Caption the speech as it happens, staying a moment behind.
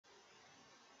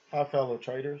Hi, fellow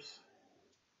traders.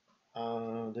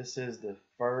 This is the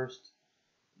first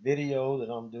video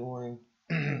that I'm doing.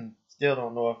 Still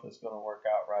don't know if it's going to work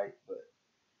out right, but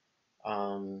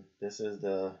this is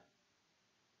the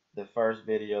first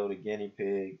video, the guinea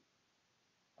pig.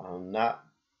 Not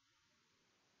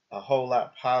a whole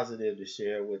lot positive to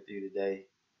share with you today.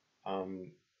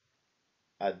 Um,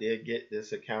 I did get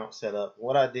this account set up.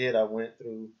 What I did, I went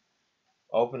through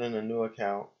opening a new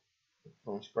account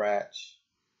from scratch,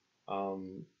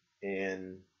 um,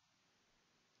 and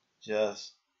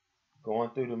just going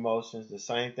through the motions, the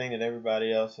same thing that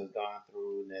everybody else has gone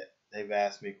through and that they've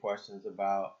asked me questions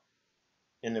about.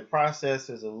 And the process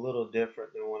is a little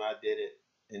different than when I did it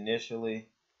initially,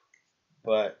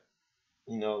 but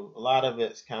a lot of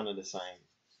it's kind of the same.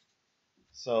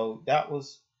 So that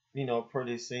was,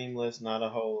 pretty seamless, not a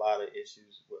whole lot of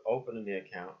issues with opening the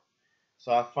account.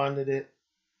 So I funded it,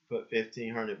 put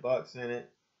 1,500 bucks in it,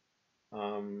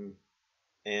 um,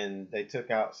 and they took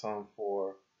out some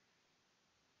for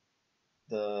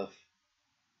the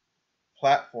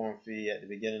platform fee at the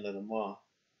beginning of the month.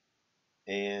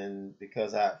 And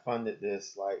because I funded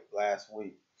this like last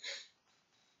week,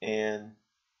 and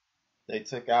they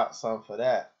took out some for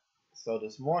that. So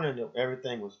this morning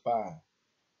everything was fine.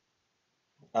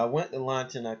 I went to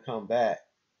lunch and I come back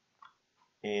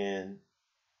and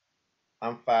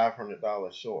I'm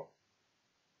 $500 short.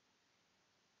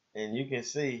 And you can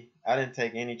see I didn't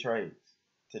take any trades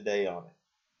today on it.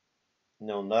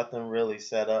 Nothing really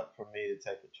set up for me to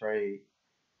take a trade,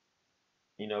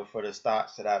 for the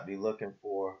stocks that I'd be looking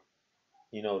for,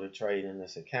 to trade in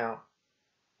this account.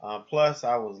 Plus,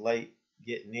 I was late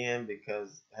getting in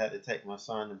because I had to take my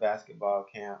son to basketball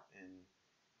camp and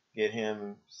get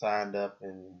him signed up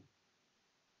and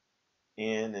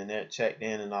in and that checked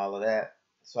in and all of that.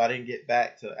 So I didn't get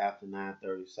back till after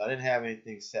 9:30. So I didn't have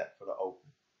anything set for the open.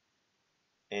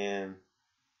 And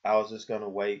I was just gonna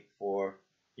wait for,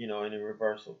 any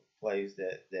reversal plays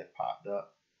that popped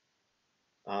up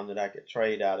that I could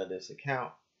trade out of this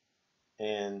account.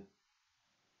 And,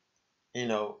 you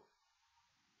know,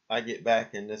 I get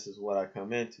back and this is what I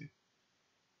come into.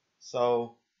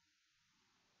 So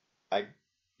I,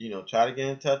 try to get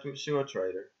in touch with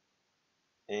Suretrader.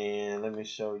 And let me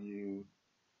show you.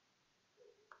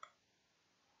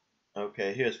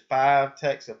 Okay, here's 5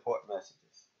 tech support messages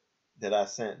that I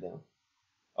sent them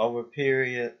over a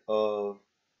period of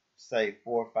say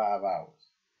 4 or 5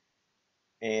 hours.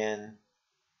 And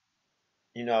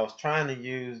I was trying to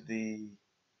use the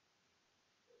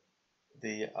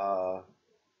the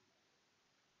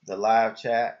live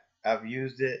chat. I've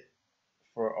used it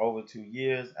for over 2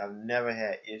 years. I've never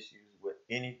had issues with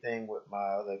anything with my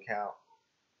other account.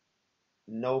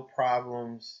 No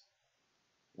problems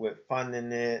with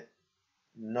funding it.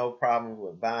 No problems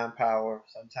with buying power.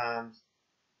 Sometimes,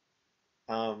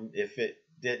 if it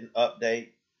didn't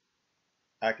update,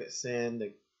 I could send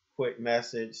a quick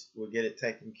message. We'll get it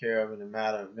taken care of in a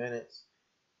matter of minutes,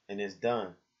 and it's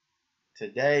done.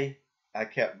 Today, I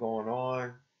kept going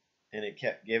on, and it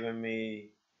kept giving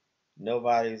me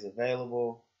nobody's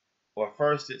available. Or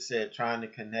first it said trying to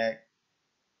connect.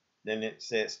 Then it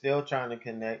said still trying to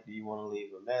connect. Do you want to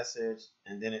leave a message?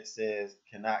 And then it says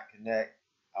cannot connect.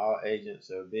 All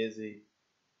agents are busy.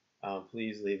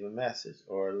 Please leave a message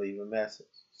or leave a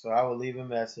message. So I would leave a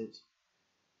message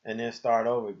and then start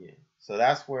over again. So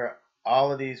that's where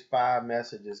all of these 5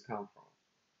 messages come from.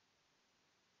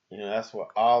 That's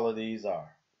what all of these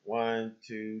are. 1,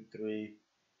 2, 3.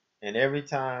 And every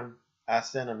time I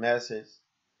send a message,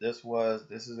 this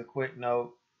is a quick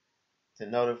note to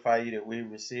notify you that we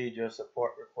received your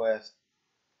support request.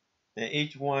 And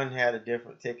each one had a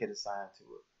different ticket assigned to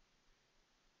it.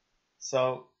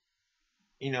 So,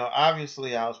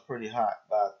 obviously I was pretty hot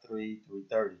by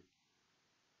 3:30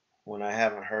 when I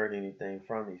haven't heard anything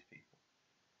from these people.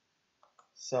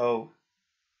 So,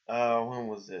 when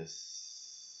was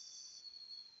this?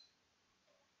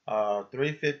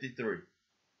 3:53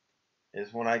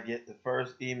 is when I get the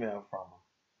first email from them.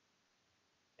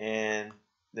 And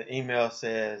the email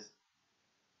says,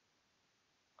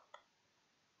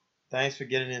 thanks for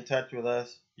getting in touch with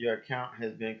us. Your account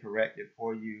has been corrected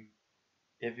for you.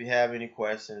 If you have any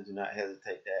questions, do not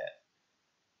hesitate to ask.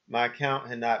 My account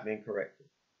had not been corrected.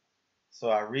 So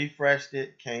I refreshed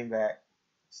it, came back,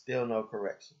 still no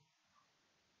correction.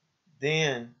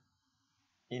 Then,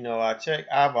 I checked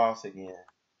iBoss again.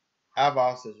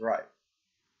 iBoss is right.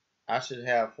 I should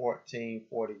have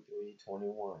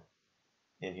 1443.21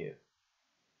 in here.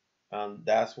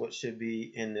 That's what should be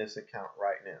in this account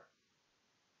right now.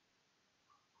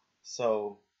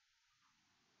 So,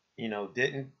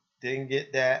 didn't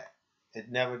get that.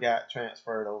 It never got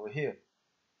transferred over here.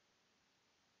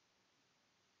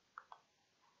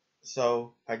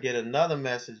 So I get another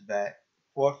message back,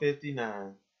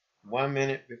 4:59, 1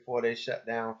 minute before they shut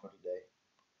down for the day.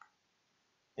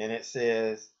 And it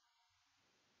says,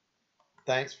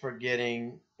 thanks for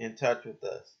getting in touch with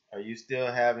us. Are you still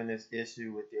having this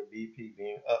issue with your BP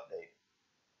being updated?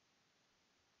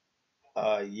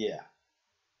 Yeah.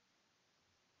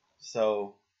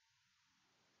 So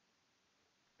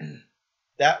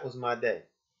that was my day.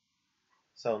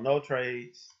 So no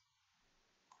trades.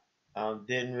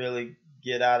 Didn't really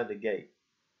get out of the gate,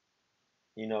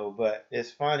 but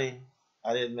it's funny.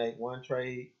 I didn't make one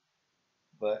trade,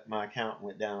 but my account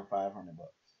went down $500.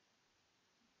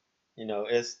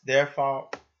 It's their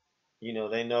fault.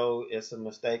 They know it's a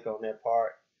mistake on their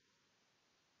part,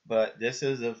 but this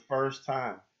is the first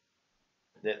time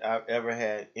that I've ever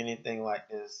had anything like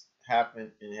this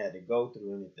happen and had to go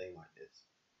through anything like this.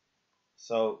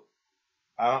 So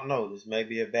I don't know. This may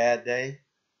be a bad day,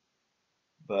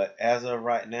 but as of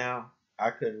right now,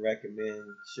 I couldn't recommend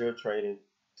Suretrader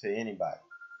to anybody.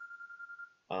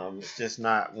 It's just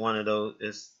not one of those.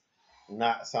 It's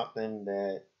not something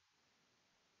that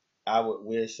I would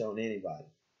wish on anybody.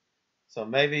 So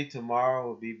maybe tomorrow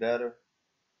will be better,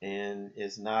 and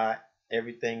it's not.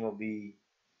 Everything will be,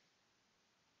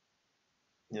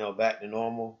 back to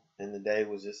normal, and the day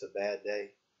was just a bad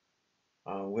day.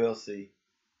 We'll see.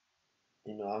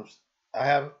 I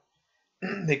have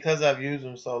because I've used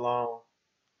them so long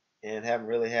and haven't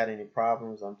really had any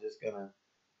problems. I'm just gonna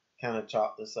kind of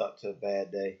chalk this up to a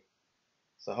bad day.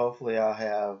 So hopefully I'll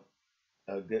have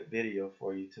a good video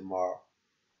for you tomorrow.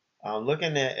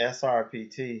 Looking at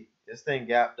SRPT, this thing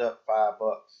gapped up $5.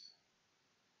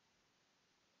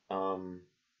 Um,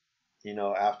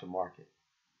 aftermarket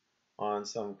on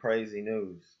some crazy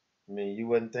news. I mean, you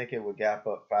wouldn't think it would gap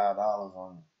up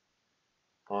 $5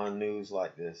 on news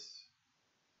like this.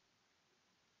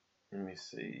 Let me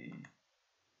see.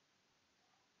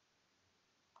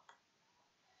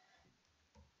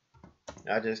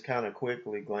 I just kind of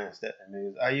quickly glanced at the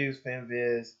news. I use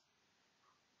FinViz.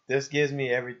 This gives me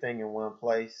everything in one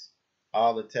place,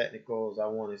 all the technicals I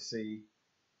want to see,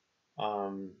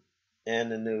 and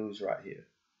the news right here.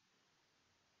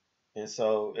 And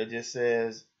so it just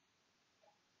says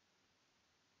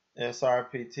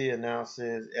SRPT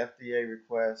announces FDA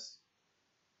request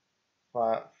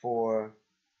for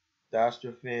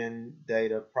dystrophin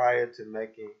data prior to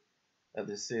making a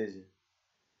decision.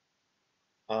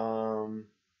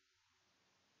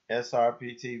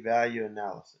 SRPT value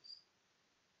analysis.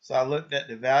 So I looked at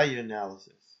the value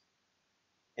analysis,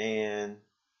 and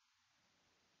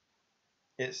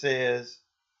it says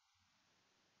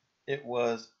it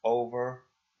was over.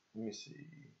 Let me see.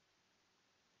 It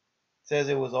says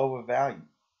it was overvalued.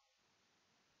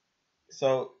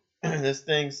 So this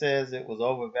thing says it was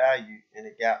overvalued, and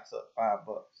it gaps up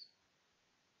 $5.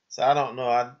 So I don't know.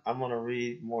 I'm gonna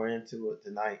read more into it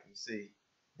tonight and see.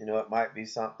 It might be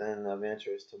something of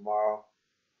interest tomorrow.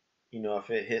 If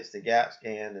it hits the gap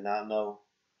scan, then I know.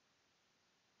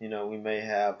 We may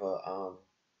have a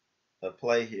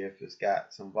play here if it's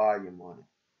got some volume on it.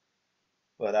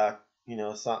 But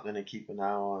something to keep an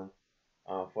eye on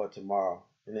for tomorrow.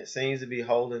 And it seems to be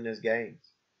holding its gains.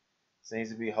 Seems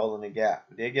to be holding the gap.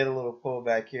 We did get a little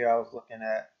pullback here I was looking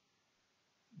at,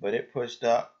 but it pushed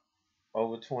up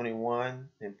over 21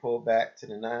 and pulled back to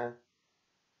the 9,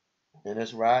 and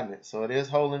it's riding it. So it is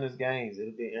holding its gains.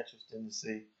 It'll be interesting to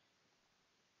see,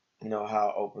 how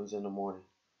it opens in the morning.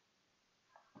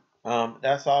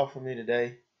 That's all for me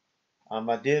today.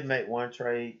 I did make one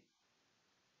trade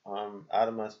out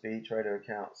of my speed trader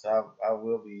account, so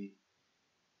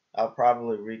I'll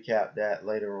probably recap that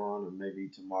later on or maybe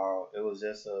tomorrow. It was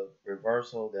just a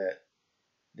reversal that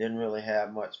didn't really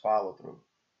have much follow through.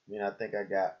 I think I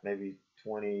got maybe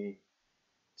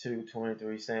 22,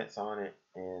 23 cents on it,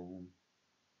 and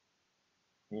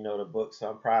to book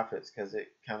some profits because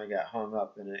it kind of got hung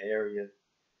up in an area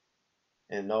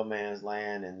in no man's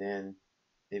land, and then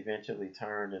eventually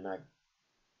turned, and I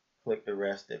clicked the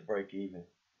rest at break even.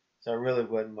 So it really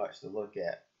wasn't much to look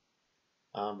at.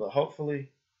 But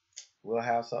hopefully we'll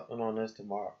have something on this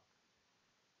tomorrow.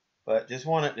 But just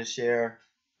wanted to share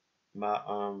my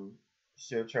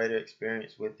Suretrader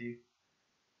experience with you,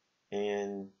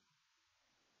 and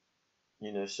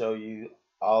show you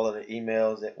all of the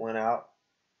emails that went out.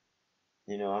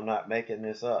 I'm not making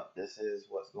this up. This is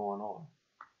what's going on.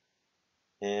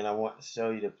 And I want to show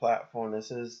you the platform.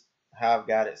 This is how I've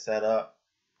got it set up.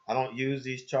 I don't use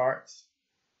these charts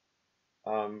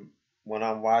when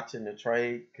I'm watching the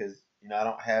trade because I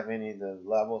don't have any of the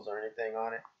levels or anything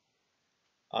on it.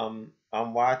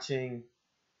 I'm watching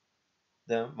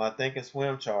my Think and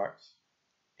Swim charts,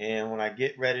 And when I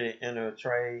get ready to enter a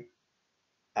trade,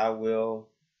 I will,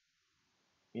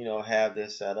 have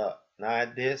this set up. Now I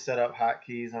did set up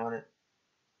hotkeys on it,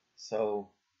 so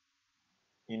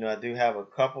I do have a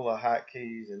couple of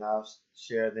hotkeys, and I'll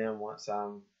share them once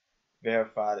I'm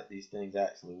verified that these things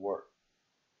actually work.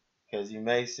 Because you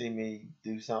may see me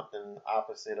do something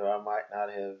opposite, or I might not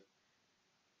have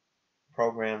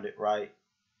programmed it right.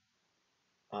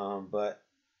 But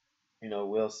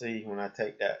we'll see when I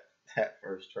take that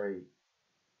first trade.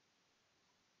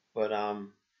 But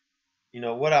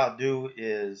what I'll do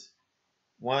is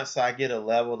once I get a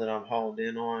level that I'm honed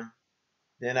in on,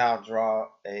 then I'll draw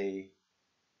a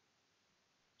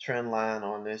trend line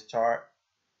on this chart,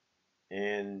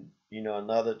 and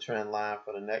another trend line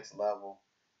for the next level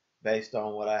based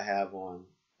on what I have on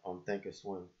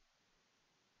Thinkorswim,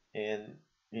 and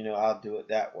I'll do it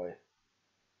that way.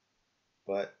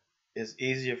 But it's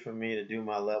easier for me to do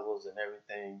my levels and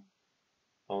everything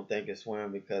on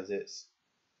Thinkorswim because it's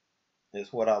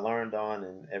what I learned on,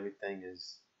 and everything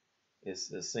is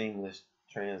a seamless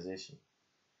transition.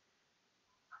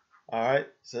 All right,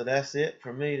 so that's it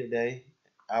for me today.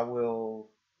 I will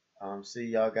see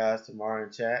y'all guys tomorrow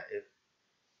in chat. If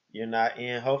you're not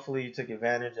in, hopefully you took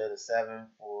advantage of the 7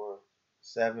 for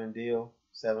 7 deal,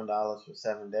 $7 for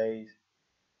 7 days,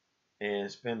 and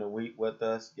spend a week with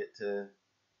us, get to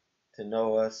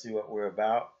know us, see what we're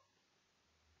about,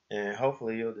 and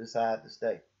hopefully you'll decide to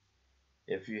stay.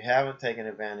 If you haven't taken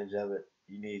advantage of it,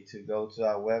 you need to go to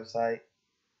our website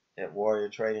at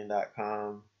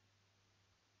warriortrading.com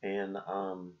and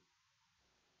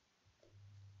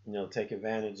take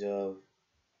advantage of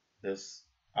this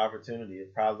opportunity.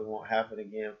 It probably won't happen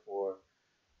again for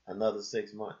another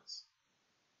 6 months,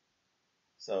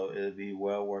 so it'll be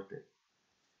well worth it.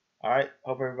 All right,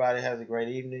 hope everybody has a great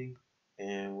evening,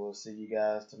 and we'll see you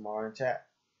guys tomorrow in chat.